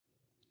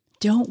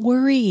Don't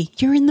worry,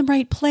 you're in the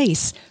right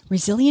place.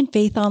 Resilient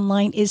Faith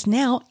Online is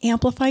now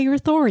Amplify Your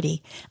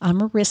Authority. I'm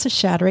Marissa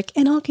Shadrick,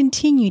 and I'll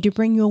continue to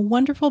bring you a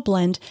wonderful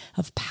blend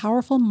of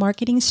powerful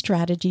marketing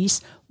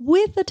strategies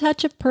with a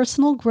touch of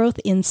personal growth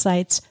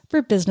insights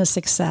for business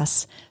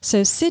success.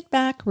 So sit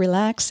back,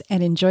 relax,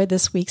 and enjoy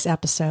this week's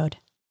episode.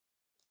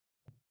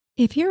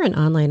 If you're an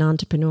online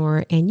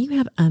entrepreneur and you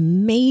have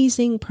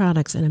amazing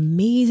products and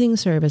amazing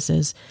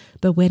services,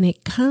 but when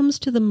it comes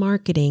to the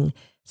marketing,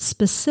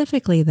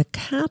 specifically the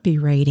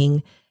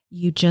copywriting,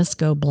 you just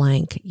go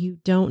blank. You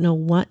don't know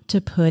what to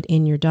put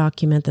in your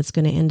document that's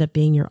going to end up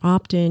being your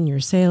opt-in,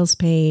 your sales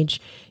page,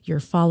 your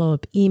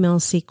follow-up email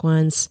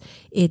sequence.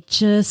 It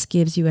just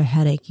gives you a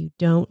headache. You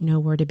don't know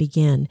where to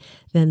begin.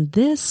 Then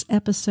this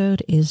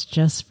episode is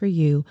just for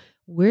you.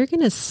 We're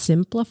going to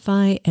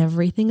simplify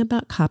everything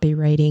about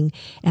copywriting,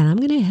 and I'm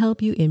going to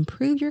help you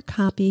improve your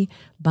copy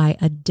by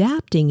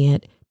adapting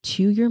it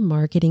to your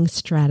marketing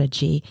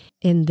strategy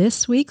in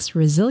this week's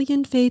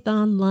Resilient Faith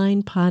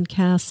Online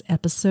podcast,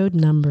 episode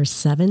number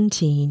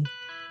 17.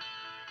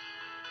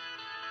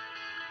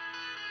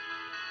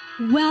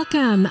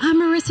 Welcome. I'm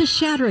Marissa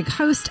Shadrick,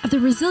 host of the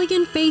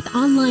Resilient Faith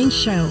Online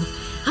show.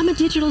 I'm a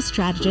digital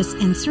strategist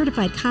and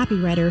certified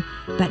copywriter,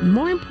 but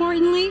more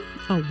importantly,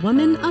 a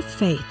woman of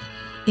faith.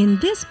 In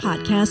this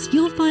podcast,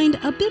 you'll find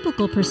a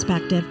biblical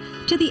perspective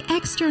to the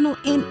external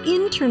and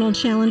internal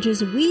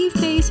challenges we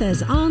face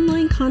as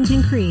online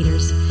content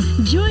creators.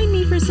 Join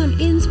me for some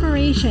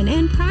inspiration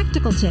and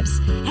practical tips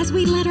as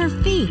we let our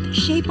faith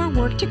shape our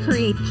work to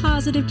create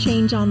positive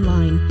change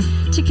online.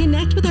 To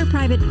connect with our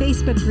private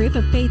Facebook group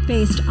of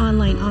faith-based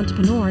online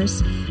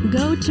entrepreneurs,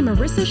 go to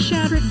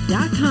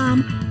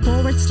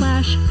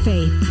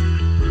marissashadrick.com/faith.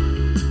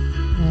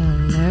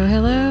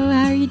 Hello.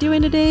 How are you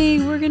doing today?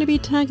 We're going to be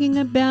talking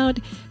about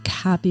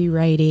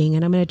copywriting,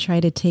 and I'm going to try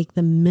to take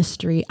the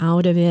mystery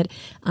out of it.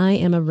 I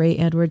am a Ray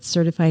Edwards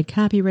certified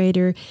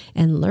copywriter,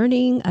 and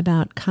learning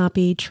about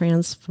copy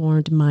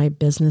transformed my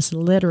business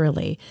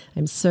literally.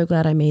 I'm so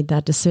glad I made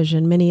that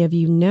decision. Many of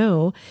you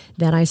know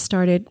that I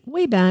started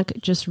way back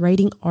just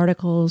writing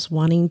articles,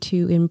 wanting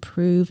to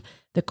improve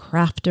the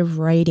craft of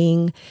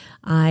writing.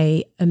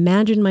 I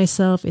imagined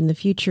myself in the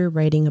future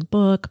writing a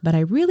book, but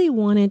I really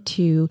wanted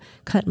to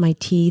cut my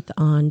teeth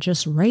on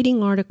just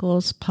writing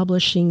articles,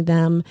 publishing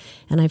them.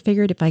 And I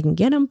figured if I can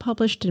get them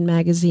published in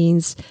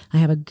magazines, I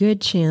have a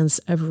good chance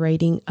of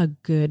writing a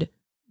good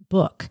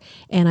book.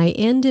 And I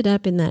ended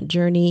up in that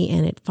journey,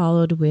 and it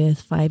followed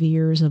with 5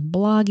 years of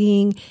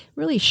blogging,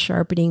 really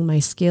sharpening my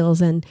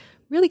skills and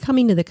really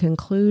coming to the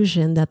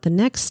conclusion that the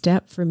next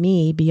step for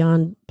me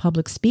beyond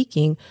public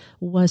speaking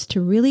was to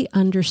really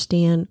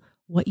understand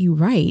what you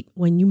write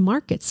when you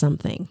market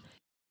something.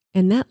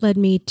 And that led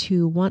me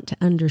to want to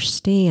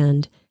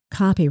understand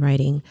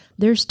copywriting.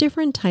 There's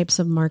different types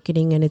of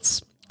marketing, and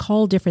it's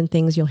called different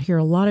things. You'll hear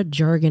a lot of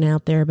jargon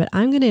out there, but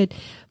I'm going to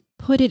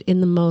put it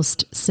in the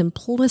most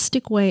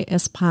simplistic way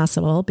as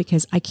possible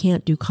because I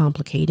can't do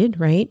complicated,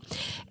 right?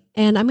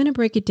 And I'm going to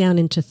break it down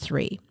into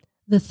three.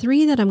 The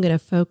three that I'm going to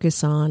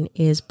focus on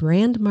is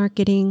brand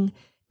marketing,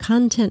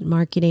 content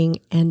marketing,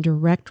 and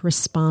direct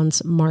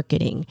response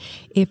marketing.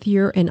 If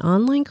you're an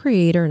online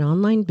creator, an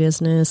online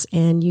business,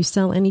 and you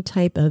sell any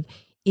type of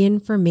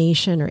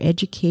information or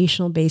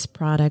educational-based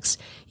products,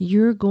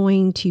 you're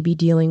going to be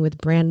dealing with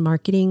brand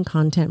marketing,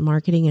 content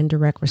marketing, and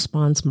direct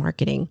response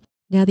marketing.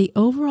 Now, the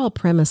overall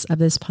premise of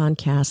this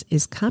podcast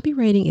is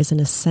copywriting is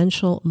an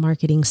essential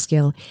marketing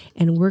skill,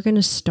 and we're going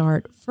to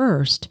start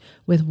first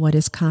with what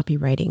is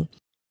copywriting.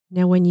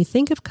 Now, when you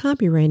think of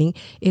copywriting,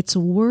 it's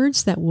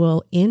words that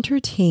will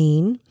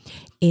entertain,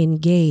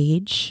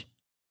 engage,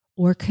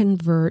 or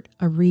convert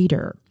a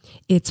reader.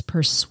 It's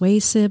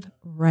persuasive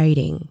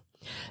writing.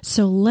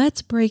 So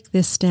let's break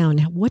this down.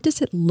 What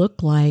does it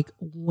look like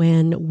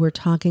when we're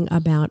talking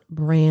about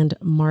brand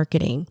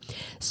marketing?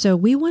 So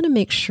we want to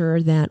make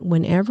sure that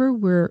whenever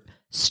we're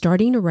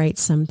starting to write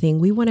something,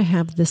 we want to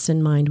have this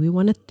in mind. We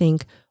want to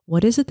think,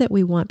 what is it that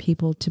we want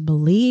people to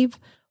believe?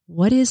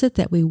 What is it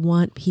that we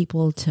want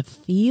people to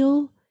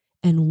feel?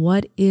 And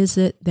what is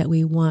it that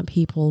we want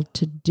people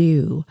to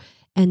do?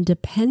 And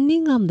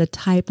depending on the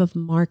type of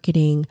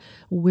marketing,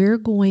 we're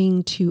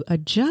going to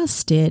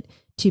adjust it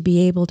to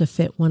be able to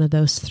fit one of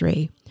those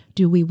three.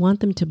 Do we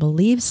want them to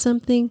believe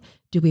something?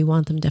 Do we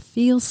want them to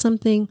feel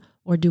something?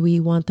 Or do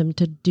we want them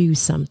to do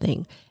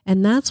something?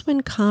 And that's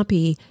when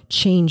copy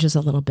changes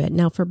a little bit.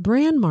 Now, for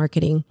brand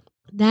marketing,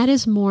 that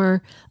is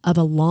more of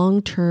a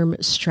long-term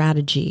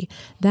strategy.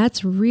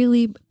 That's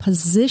really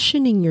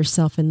positioning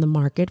yourself in the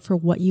market for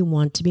what you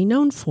want to be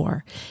known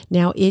for.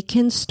 Now, it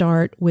can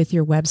start with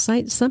your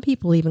website. Some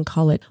people even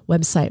call it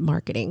website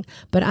marketing,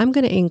 but I'm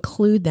going to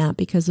include that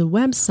because the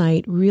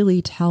website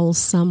really tells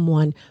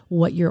someone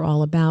what you're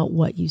all about,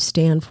 what you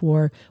stand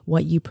for,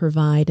 what you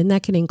provide, and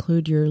that can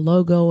include your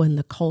logo and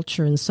the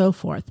culture and so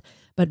forth.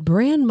 But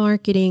brand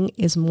marketing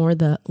is more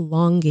the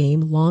long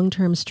game,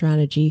 long-term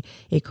strategy.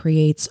 It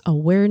creates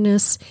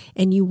awareness,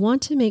 and you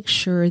want to make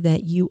sure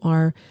that you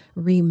are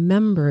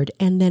remembered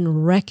and then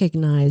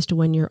recognized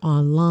when you're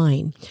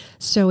online.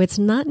 So it's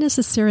not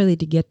necessarily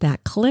to get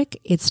that click,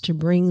 it's to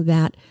bring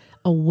that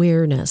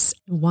awareness.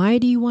 Why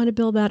do you want to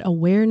build that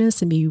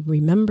awareness and be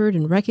remembered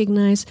and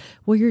recognized?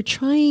 Well, you're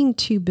trying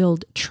to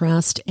build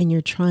trust and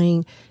you're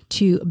trying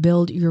to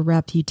build your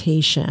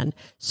reputation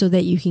so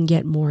that you can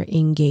get more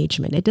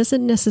engagement. It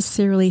doesn't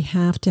necessarily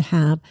have to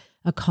have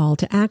a call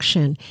to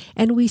action.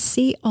 And we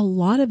see a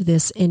lot of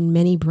this in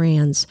many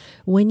brands.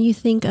 When you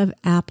think of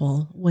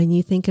Apple, when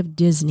you think of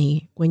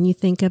Disney, when you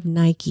think of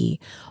Nike,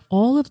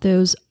 all of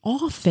those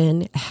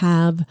often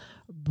have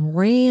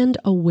brand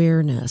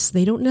awareness.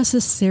 They don't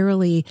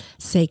necessarily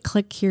say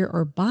click here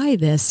or buy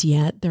this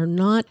yet. They're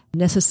not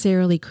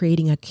necessarily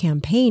creating a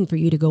campaign for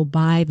you to go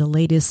buy the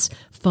latest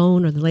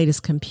phone or the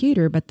latest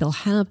computer, but they'll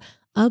have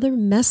other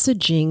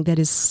messaging that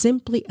is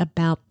simply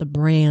about the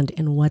brand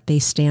and what they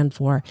stand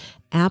for.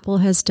 Apple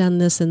has done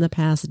this in the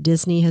past,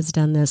 Disney has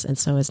done this, and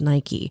so has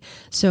Nike.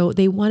 So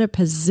they want to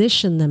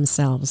position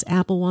themselves.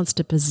 Apple wants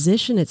to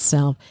position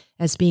itself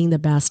as being the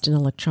best in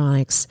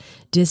electronics.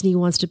 Disney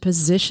wants to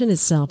position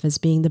itself as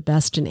being the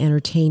best in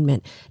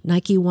entertainment.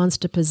 Nike wants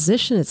to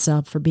position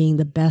itself for being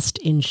the best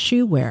in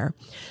shoe wear.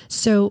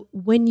 So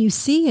when you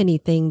see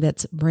anything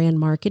that's brand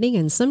marketing,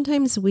 and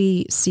sometimes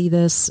we see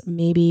this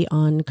maybe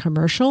on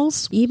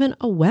commercials, even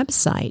a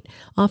website.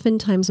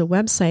 Oftentimes a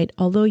website,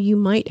 although you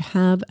might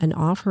have an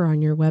offer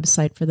on your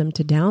website for them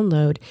to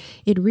download,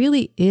 it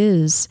really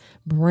is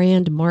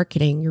brand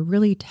marketing. You're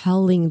really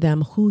telling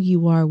them who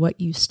you are, what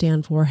you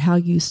stand for, how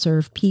you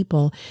serve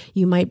people.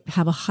 You might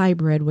have a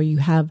hybrid where you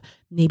have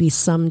maybe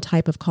some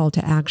type of call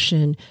to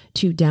action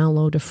to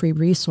download a free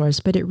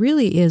resource, but it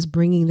really is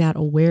bringing that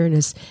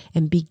awareness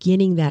and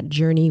beginning that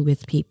journey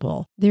with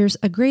people. There's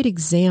a great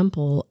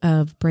example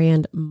of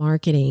brand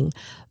marketing.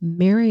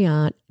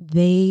 Marriott,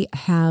 they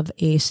have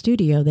a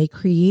studio. They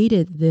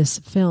created this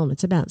film.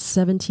 It's about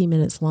 17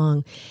 minutes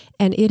long,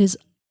 and it is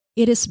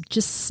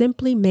just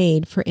simply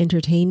made for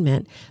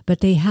entertainment,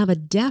 but they have a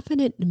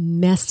definite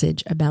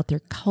message about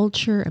their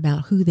culture,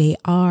 about who they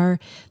are.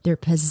 They're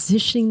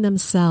positioning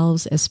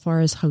themselves as far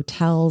as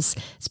hotels,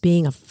 as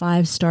being a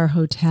 5-star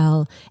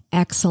hotel,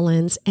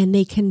 excellence, and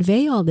they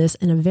convey all this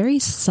in a very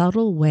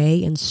subtle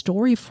way in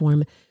story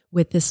form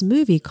with this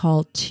movie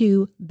called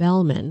Two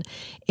Bellmen.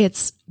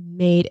 It's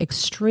made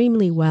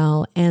extremely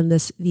well, and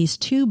these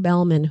two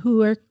bellmen,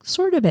 who are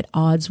sort of at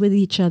odds with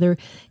each other,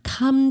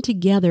 come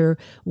together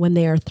when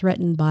they are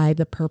threatened by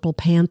the Purple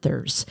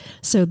Panthers.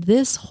 So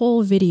this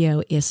whole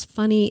video is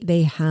funny.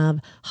 They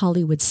have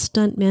Hollywood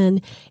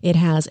stuntmen. It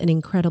has an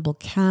incredible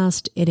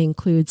cast. It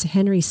includes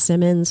Henry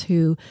Simmons,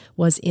 who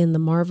was in the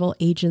Marvel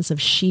Agents of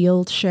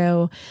S.H.I.E.L.D.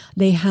 show.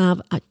 They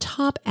have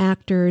top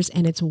actors,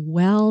 and it's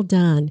well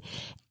done.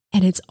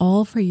 And it's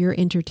all for your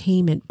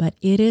entertainment, but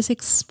it is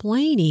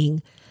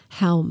explaining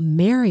how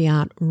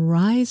Marriott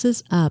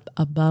rises up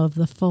above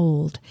the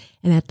fold.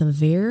 And at the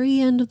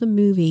very end of the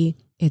movie,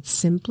 it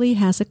simply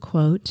has a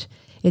quote.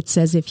 It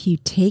says, if you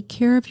take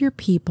care of your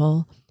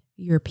people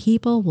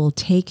will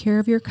take care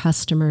of your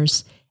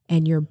customers,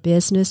 and your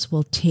business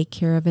will take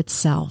care of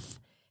itself.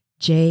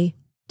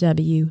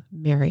 J.W.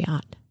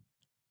 Marriott.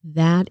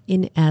 That,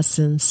 in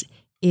essence,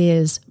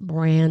 is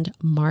brand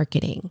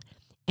marketing.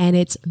 And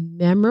it's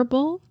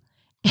memorable.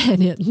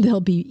 And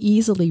they'll be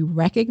easily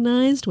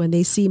recognized when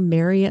they see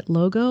Marriott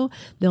logo.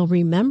 They'll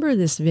remember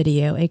this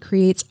video. It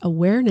creates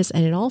awareness,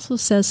 and it also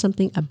says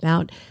something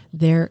about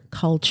their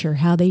culture,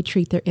 how they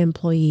treat their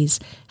employees,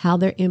 how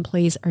their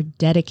employees are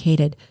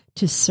dedicated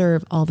to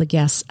serve all the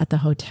guests at the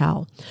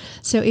hotel.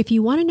 So if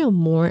you want to know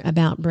more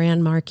about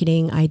brand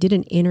marketing, I did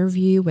an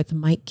interview with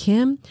Mike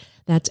Kim.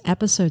 That's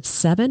episode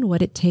 7,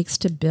 What It Takes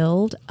to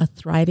Build a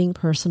Thriving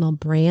Personal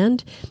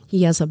Brand.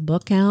 He has a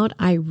book out.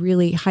 I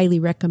really highly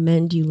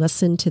recommend you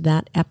listen to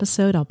that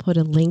episode. I'll put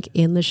a link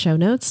in the show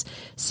notes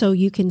so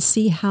you can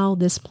see how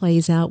this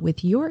plays out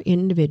with your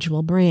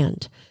individual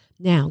brand.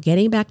 Now,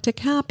 getting back to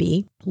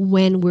copy,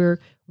 when we're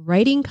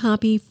writing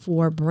copy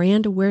for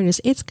brand awareness,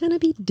 it's going to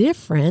be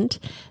different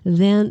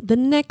than the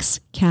next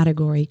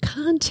category,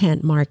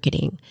 content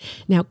marketing.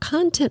 Now,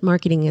 content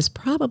marketing is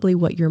probably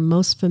what you're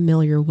most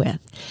familiar with.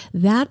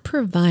 That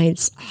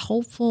provides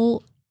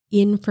helpful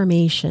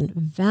information,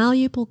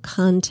 valuable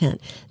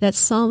content that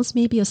solves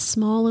maybe a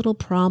small little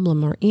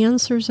problem or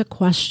answers a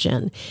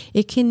question.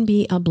 It can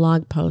be a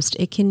blog post.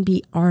 It can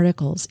be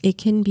articles. It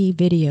can be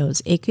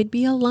videos. It could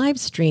be a live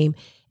stream.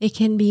 It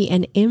can be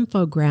an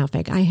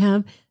infographic. I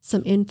have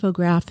some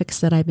infographics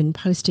that I've been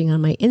posting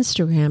on my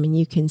Instagram, and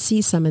you can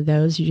see some of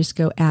those. You just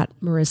go at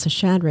Marissa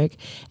Shadrick,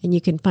 and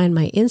you can find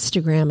my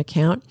Instagram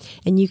account,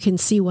 and you can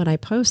see what I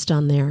post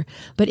on there.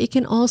 But it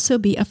can also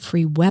be a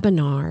free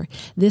webinar.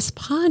 This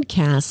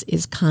podcast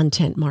is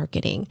content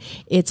marketing.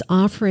 It's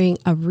offering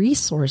a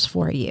resource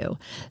for you.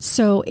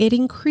 So it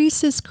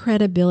increases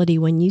credibility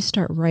when you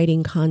start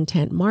writing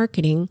content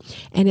marketing,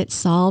 and it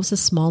solves a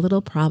small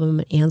little problem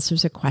and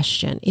answers a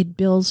question. It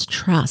builds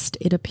trust.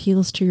 It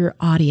appeals to your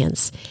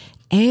audience,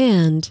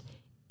 and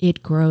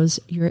it grows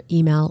your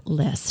email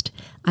list.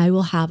 I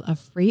will have a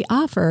free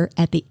offer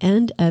at the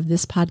end of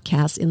this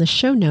podcast in the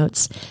show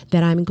notes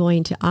that I'm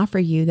going to offer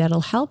you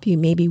that'll help you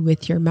maybe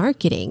with your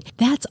marketing.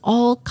 That's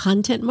all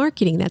content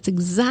marketing. That's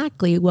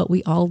exactly what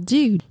we all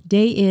do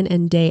day in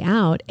and day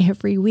out.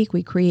 Every week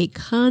we create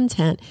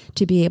content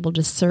to be able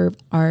to serve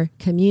our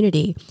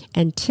community.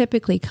 And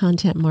typically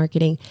content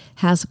marketing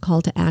has a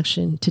call to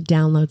action to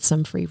download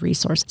some free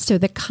resource. So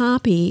the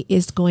copy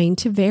is going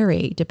to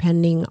vary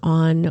depending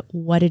on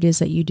what it is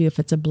that you do. If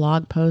it's a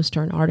blog post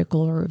or an article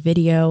or a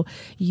video,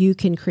 you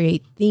can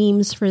create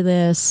themes for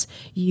this.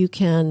 You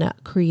can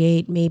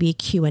create maybe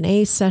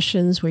Q&A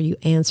sessions where you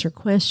answer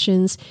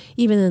questions.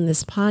 Even in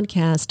this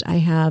podcast, I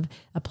have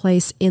a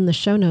place in the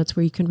show notes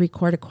where you can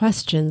record a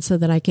question so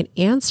that I can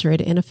answer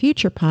it in a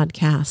future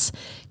podcast.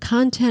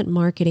 Content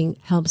marketing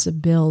helps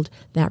build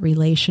that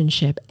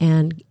relationship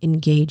and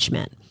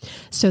engagement.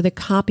 So the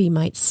copy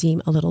might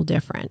seem a little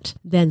different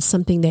than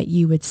something that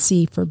you would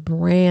see for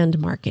brand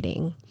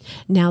marketing.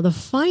 Now, the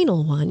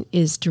final one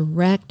is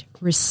direct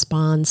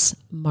response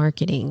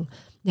marketing.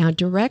 Now,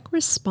 direct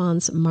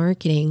response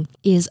marketing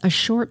is a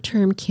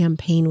short-term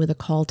campaign with a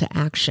call to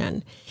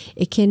action.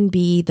 It can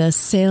be the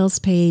sales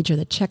page or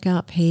the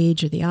checkout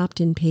page or the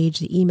opt-in page,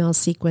 the email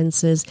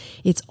sequences.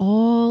 It's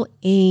all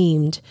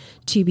aimed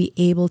to be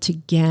able to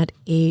get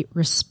a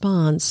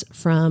response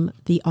from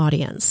the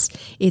audience.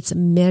 It's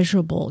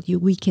measurable.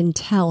 We can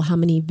tell how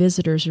many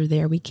visitors are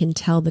there. We can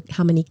tell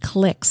how many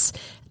clicks,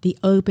 the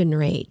open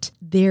rate.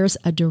 There's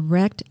a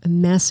direct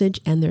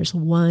message and there's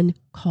one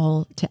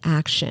call to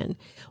action.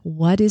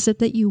 What is it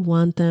that you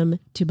want them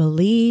to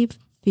believe,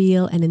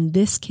 feel, and in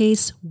this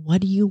case,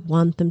 what do you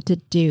want them to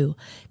do?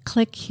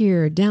 Click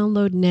here,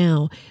 download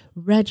now,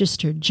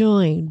 register,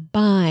 join,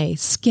 buy,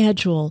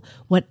 schedule,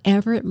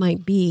 whatever it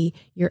might be,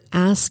 you're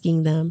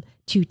asking them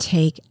to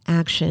take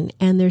action.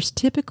 And there's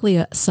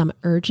typically some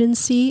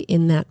urgency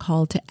in that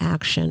call to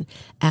action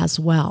as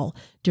well.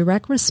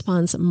 Direct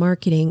response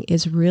marketing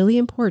is really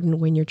important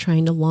when you're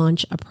trying to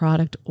launch a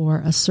product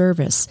or a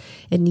service.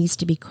 It needs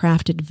to be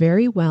crafted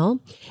very well,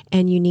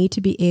 and you need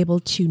to be able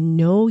to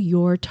know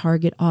your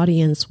target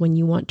audience when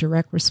you want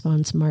direct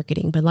response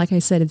marketing. But like I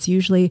said, it's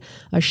usually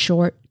a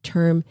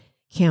short-term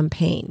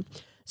campaign.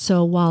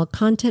 So while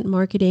content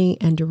marketing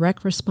and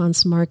direct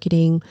response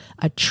marketing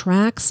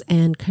attracts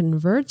and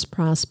converts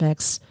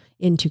prospects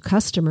into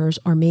customers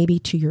or maybe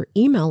to your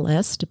email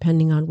list,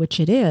 depending on which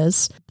it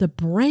is, the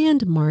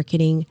brand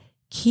marketing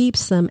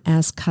keeps them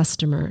as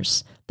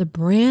customers. The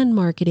brand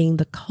marketing,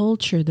 the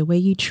culture, the way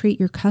you treat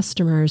your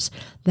customers,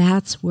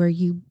 that's where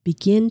you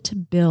begin to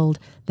build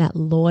that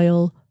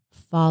loyal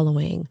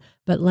following.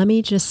 But let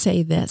me just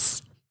say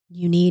this.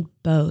 You need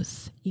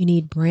both. You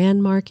need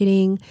brand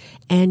marketing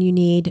and you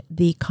need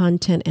the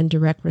content and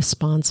direct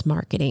response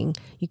marketing.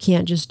 You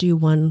can't just do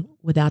one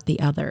without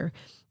the other.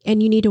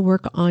 And you need to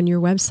work on your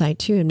website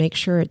too and make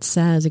sure it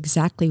says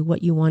exactly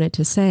what you want it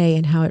to say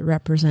and how it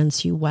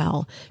represents you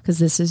well, because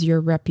this is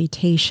your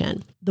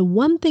reputation. The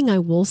one thing I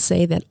will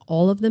say that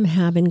all of them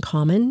have in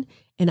common,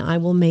 and I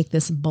will make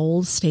this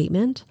bold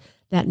statement,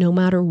 that no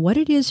matter what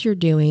it is you're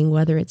doing,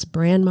 whether it's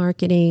brand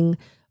marketing,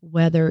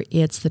 whether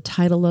it's the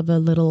title of a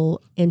little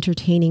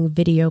entertaining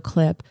video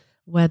clip,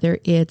 whether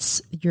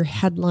it's your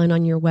headline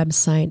on your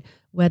website,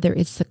 whether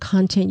it's the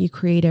content you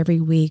create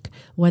every week,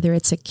 whether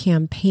it's a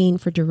campaign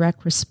for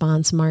direct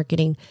response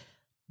marketing,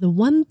 the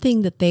one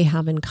thing that they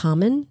have in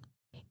common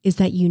is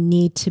that you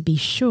need to be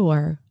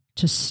sure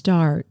to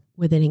start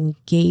with an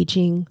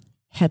engaging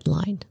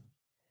headline.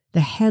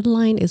 The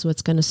headline is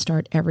what's going to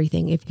start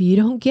everything. If you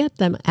don't get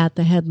them at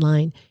the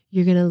headline,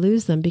 you're going to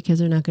lose them because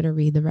they're not going to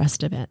read the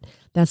rest of it.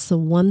 That's the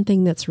one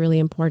thing that's really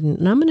important.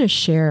 And I'm going to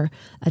share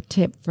a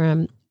tip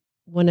from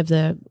one of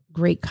the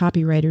great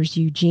copywriters,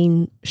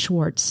 Eugene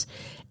Schwartz.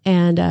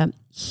 And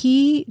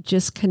he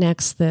just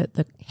connects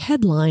the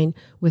headline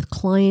with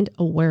client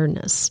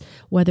awareness,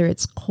 whether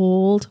it's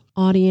cold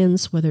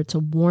audience, whether it's a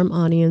warm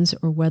audience,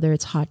 or whether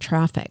it's hot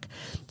traffic.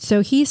 So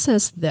he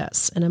says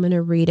this, and I'm going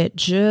to read it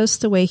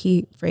just the way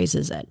he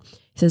phrases it.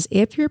 He says,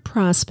 if your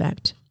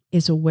prospect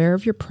is aware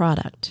of your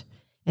product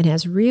and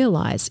has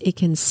realized it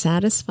can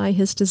satisfy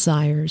his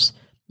desires,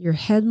 your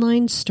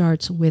headline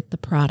starts with the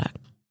product.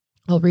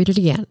 I'll read it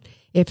again.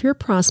 If your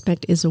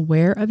prospect is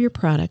aware of your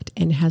product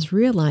and has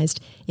realized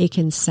it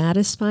can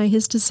satisfy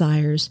his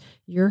desires,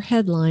 your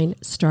headline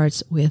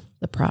starts with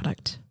the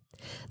product.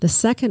 The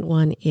second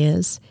one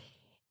is,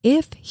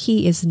 if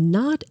he is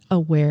not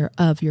aware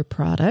of your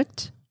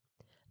product,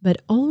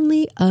 but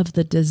only of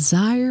the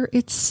desire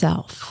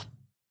itself,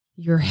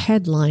 your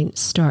headline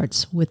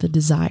starts with a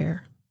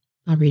desire.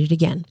 I'll read it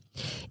again.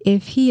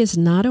 If he is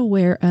not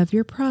aware of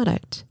your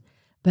product,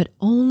 but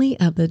only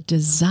of the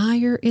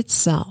desire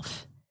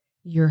itself,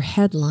 your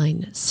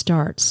headline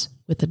starts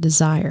with a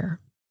desire.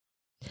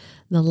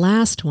 The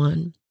last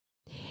one,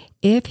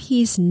 if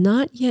he's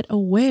not yet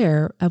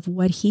aware of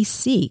what he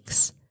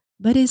seeks,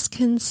 but is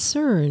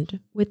concerned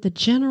with the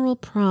general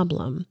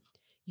problem,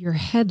 your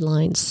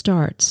headline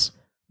starts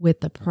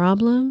with the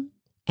problem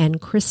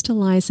and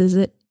crystallizes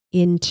it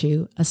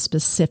into a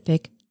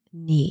specific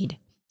need.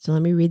 So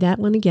let me read that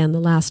one again, the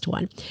last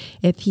one.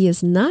 If he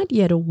is not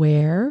yet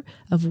aware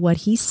of what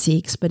he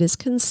seeks, but is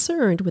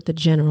concerned with the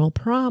general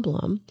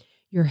problem,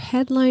 your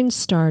headline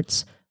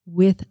starts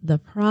with the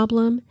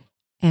problem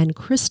and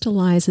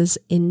crystallizes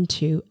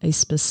into a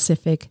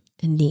specific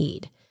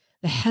need.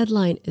 The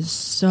headline is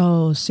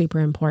so super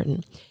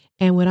important.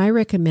 And what I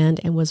recommend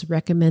and was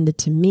recommended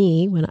to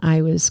me when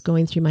I was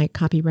going through my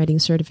copywriting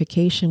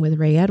certification with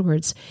Ray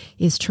Edwards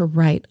is to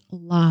write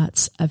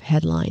lots of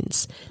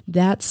headlines.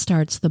 That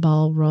starts the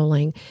ball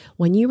rolling.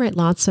 When you write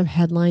lots of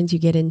headlines, you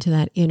get into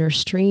that inner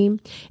stream,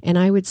 and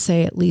I would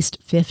say at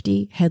least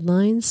 50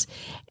 headlines,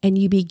 and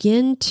you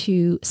begin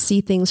to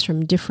see things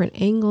from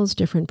different angles,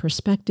 different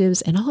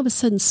perspectives, and all of a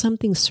sudden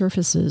something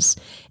surfaces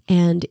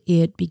and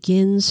it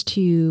begins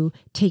to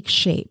take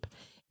shape.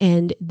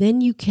 And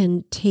then you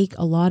can take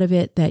a lot of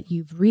it that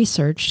you've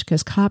researched,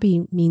 because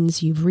copy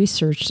means you've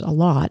researched a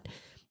lot.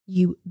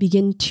 You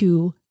begin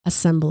to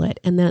assemble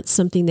it. And that's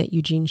something that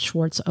Eugene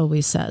Schwartz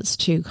always says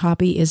too.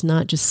 Copy is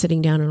not just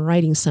sitting down and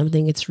writing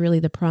something. It's really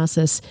the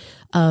process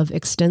of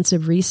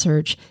extensive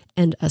research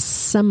and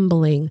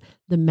assembling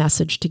the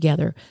message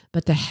together.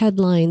 But the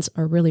headlines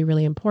are really,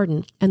 really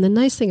important. And the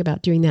nice thing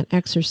about doing that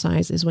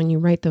exercise is when you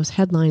write those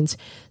headlines,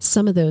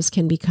 some of those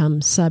can become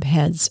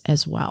subheads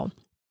as well.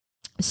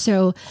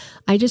 So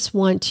I just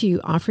want to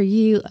offer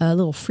you a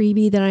little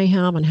freebie that I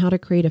have on how to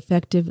create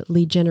effective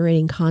lead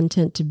generating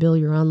content to build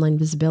your online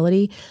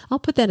visibility. I'll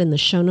put that in the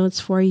show notes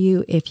for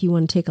you. If you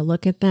want to take a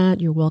look at that,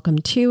 you're welcome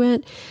to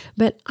it.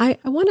 But I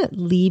want to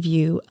leave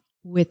you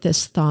with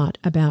this thought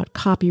about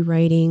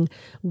copywriting,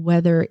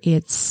 whether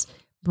it's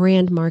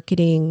brand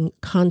marketing,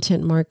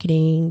 content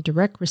marketing,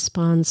 direct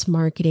response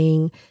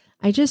marketing.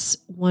 I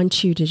just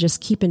want you to just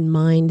keep in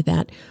mind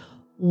that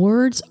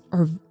words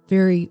are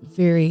very,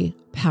 very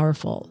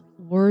powerful.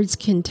 Words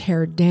can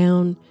tear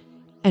down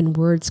and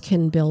words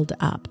can build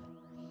up.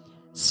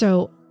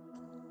 So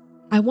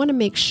I want to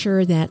make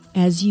sure that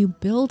as you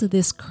build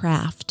this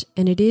craft,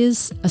 and it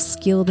is a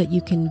skill that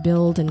you can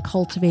build and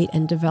cultivate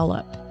and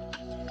develop,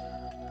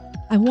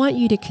 I want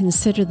you to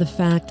consider the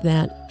fact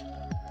that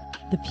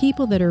the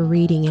people that are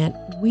reading it,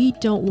 we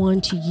don't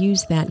want to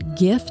use that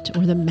gift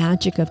or the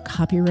magic of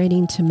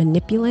copywriting to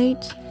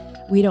manipulate.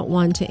 We don't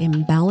want to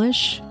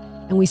embellish.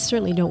 And we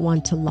certainly don't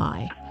want to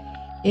lie.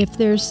 If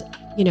there's,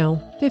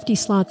 50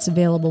 slots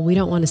available, we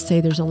don't want to say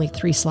there's only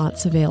 3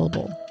 slots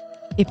available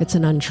if it's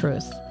an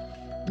untruth.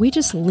 We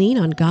just lean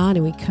on God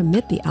and we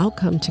commit the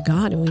outcome to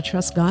God and we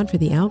trust God for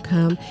the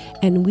outcome.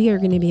 And we are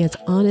going to be as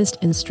honest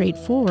and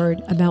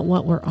straightforward about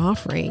what we're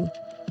offering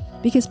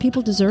because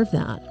people deserve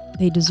that.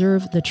 They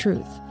deserve the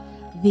truth.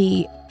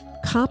 The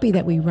copy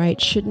that we write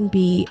shouldn't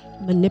be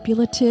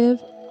manipulative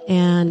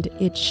and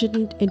it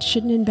shouldn't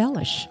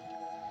embellish.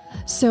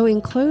 So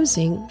in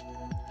closing,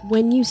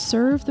 when you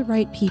serve the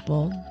right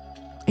people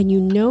and you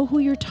know who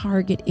your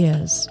target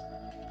is,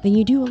 then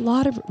you do a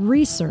lot of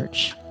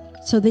research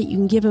so that you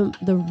can give them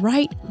the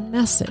right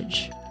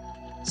message.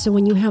 So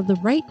when you have the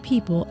right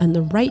people and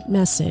the right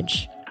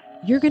message,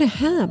 you're going to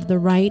have the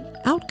right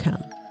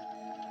outcome.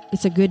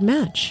 It's a good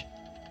match.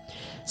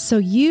 So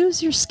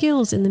use your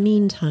skills in the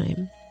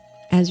meantime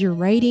as you're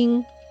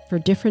writing for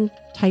different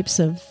types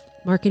of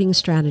marketing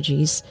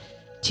strategies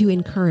to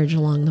encourage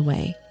along the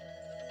way.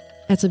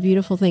 That's a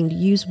beautiful thing, to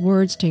use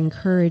words to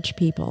encourage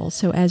people.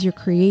 So as you're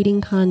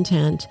creating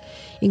content,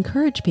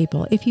 encourage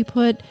people. If you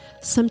put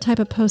some type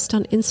of post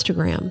on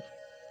Instagram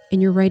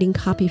and you're writing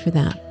copy for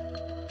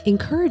that,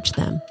 encourage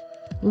them.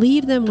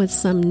 Leave them with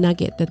some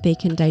nugget that they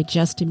can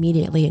digest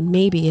immediately, and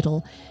maybe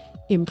it'll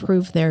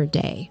improve their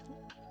day.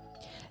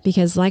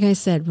 Because like I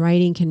said,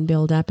 writing can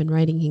build up and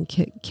writing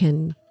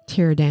can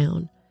tear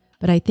down.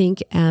 But I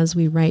think as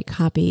we write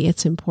copy,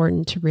 it's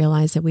important to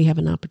realize that we have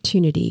an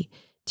opportunity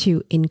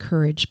to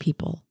encourage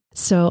people.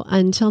 So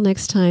until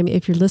next time,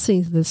 if you're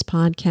listening to this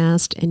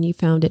podcast and you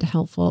found it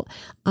helpful,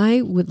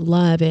 I would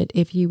love it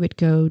if you would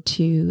go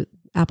to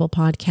Apple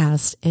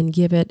Podcasts and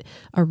give it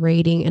a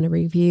rating and a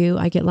review.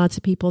 I get lots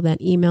of people that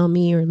email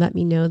me or let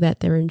me know that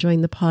they're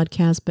enjoying the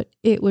podcast, but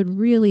it would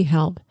really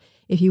help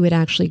if you would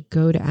actually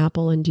go to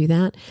Apple and do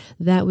that.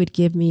 That would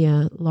give me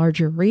a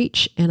larger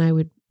reach, and I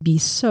would be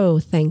so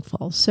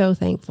thankful, so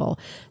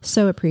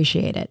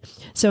appreciate it.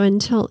 So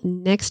until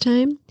next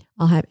time,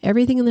 I'll have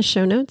everything in the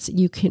show notes.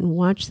 You can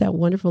watch that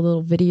wonderful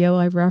little video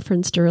I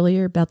referenced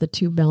earlier about the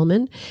 2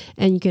 bellmen,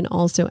 and you can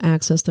also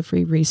access the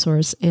free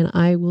resource. And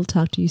I will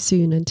talk to you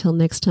soon. Until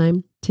next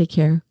time, take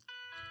care.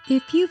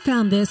 If you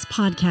found this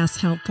podcast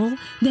helpful,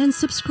 then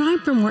subscribe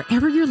from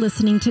wherever you're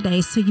listening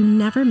today so you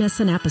never miss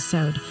an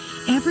episode.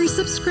 Every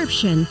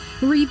subscription,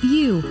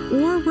 review,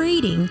 or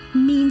rating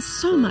means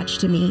so much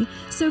to me,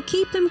 so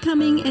keep them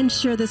coming and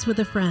share this with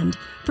a friend.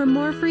 For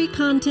more free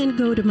content,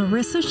 go to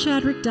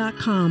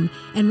marissashadrick.com.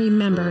 And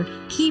remember,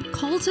 keep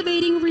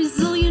cultivating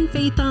resilient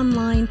faith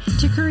online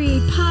to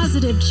create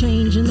positive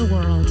change in the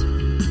world.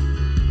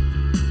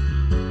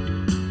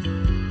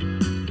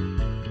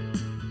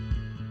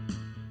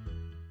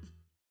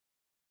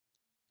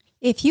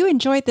 If you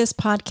enjoyed this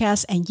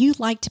podcast and you'd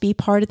like to be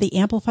part of the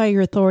Amplify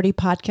Your Authority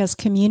podcast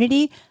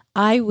community,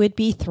 I would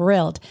be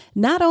thrilled.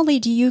 Not only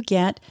do you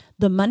get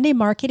the Monday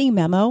Marketing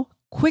Memo,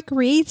 quick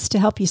reads to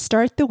help you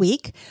start the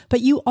week, but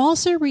you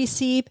also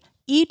receive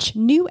each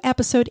new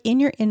episode in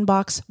your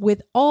inbox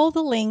with all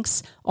the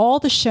links, all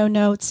the show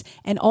notes,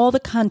 and all the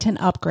content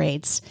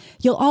upgrades.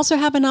 You'll also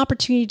have an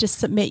opportunity to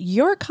submit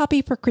your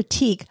copy for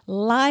critique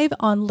live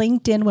on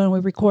LinkedIn when we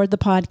record the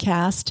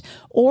podcast.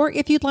 Or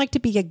if you'd like to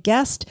be a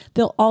guest,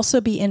 there'll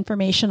also be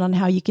information on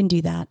how you can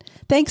do that.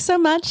 Thanks so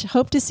much.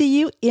 Hope to see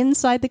you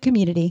inside the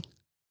community.